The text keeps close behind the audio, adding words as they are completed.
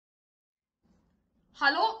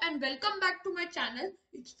Hello and welcome back to my channel.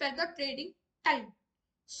 It's feather trading time.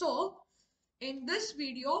 So, in this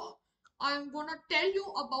video, I'm gonna tell you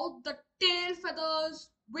about the tail feathers,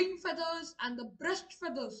 wing feathers, and the breast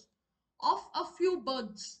feathers of a few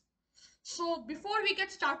birds. So, before we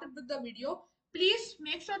get started with the video, please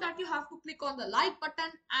make sure that you have to click on the like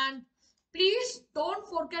button and please don't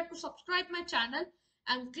forget to subscribe my channel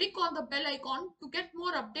and click on the bell icon to get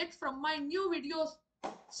more updates from my new videos.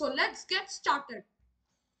 So, let's get started.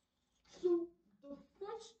 So the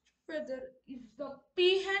first feather is the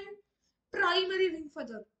peahen primary wing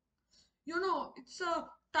feather. It's a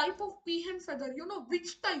type of peahen feather. You know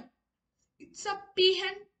which type? It's a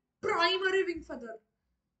peahen primary wing feather.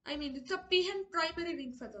 It's a peahen primary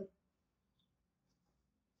wing feather.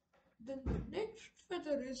 Then the next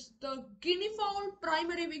feather is the guinea fowl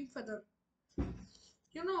primary wing feather.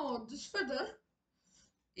 This feather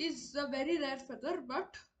is a very rare feather,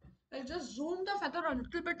 but I'll just zoom the feather a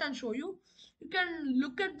little bit and show you. You can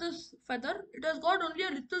look at this feather. It has got only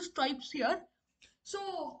a little stripes here.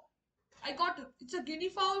 So I got it. It's a guinea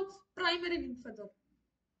fowl primary wing feather.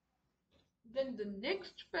 Then the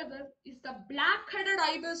next feather is the black-headed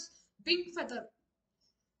ibis wing feather.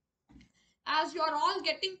 As you are all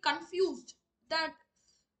getting confused that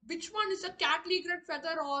which one is a cat-legged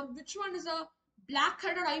feather or which one is a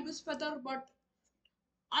black-headed ibis feather, but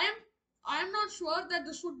I am I am not sure that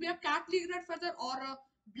this would be a cat-legged feather or a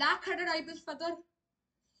black-headed ibis feather.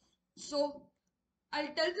 So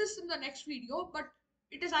I'll tell this in the next video, but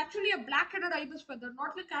it is actually a black-headed ibis feather,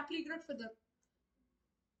 not a cat-legged feather.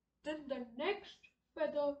 Then the next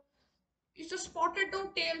feather is a spotted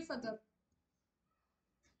down tail feather.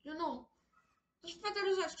 You know, this feather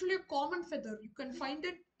is actually a common feather. You can find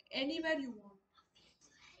it anywhere you want.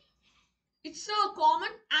 It's a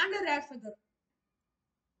common and a rare feather.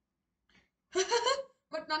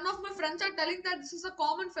 But none of my friends are telling that this is a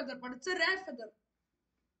common feather, but it's a rare feather.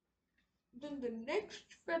 Then the next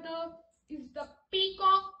feather is the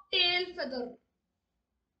peacock tail feather.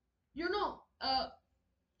 You know, uh,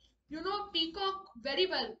 you know peacock very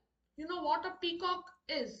well. You know what a peacock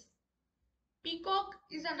is? Peacock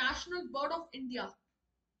is a national bird of India.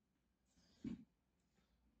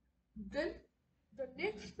 Then the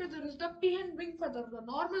next feather is the peahen wing feather, the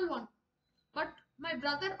normal one. But my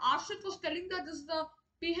brother Arshit was telling that this is the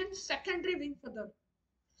peahen secondary wing feather.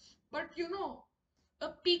 But a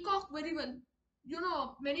peacock very well.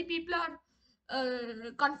 Many people are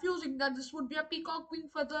confusing that this would be a peacock wing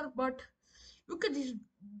feather, but look at these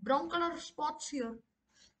brown color spots here.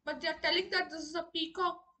 But they are telling that this is a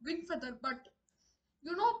peacock wing feather, but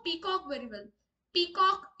you know peacock very well.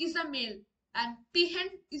 Peacock is a male and peahen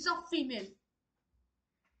is a female.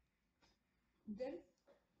 Then,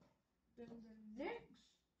 then the next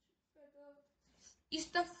feather is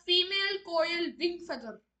the female coil wing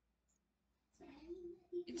feather.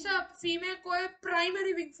 It's a female coil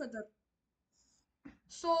primary wing feather.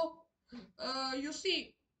 So, you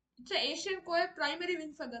see, it's an Asian coil primary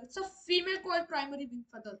wing feather. It's a female coil primary wing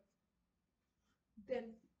feather.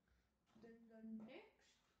 Then, then the next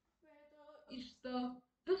feather is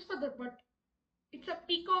this feather, but it's a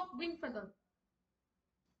peacock wing feather.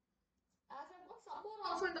 As I've got some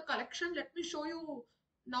more also in the collection, let me show you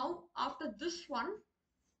now after this one.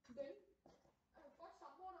 Then I've got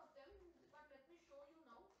some more of them, but let me show you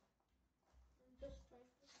now. I'm just trying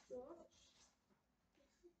to search.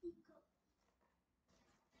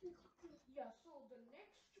 Yeah, so the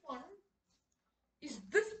next one is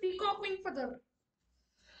this peacock wing feather.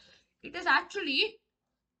 It is actually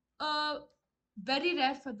a very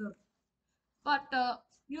rare feather, but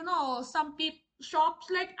some shops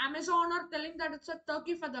like Amazon are telling that it's a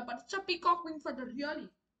turkey feather, but it's a peacock wing feather, really.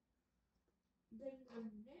 Then the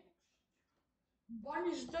next one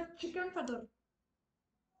is the chicken feather.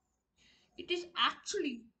 It is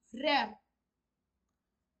actually rare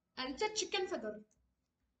and it's a chicken feather.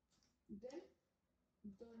 Then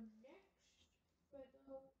the next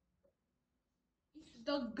feather is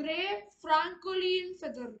the grey francolin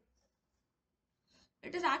feather.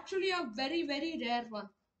 It is actually a very, very rare one.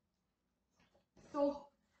 So,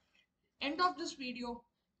 end of this video.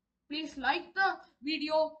 Please like the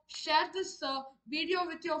video, share this video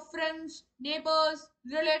with your friends, neighbors,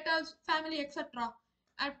 relatives, family, etc.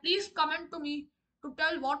 And please comment to me to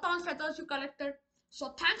tell what all feathers you collected. So,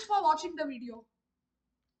 thanks for watching the video.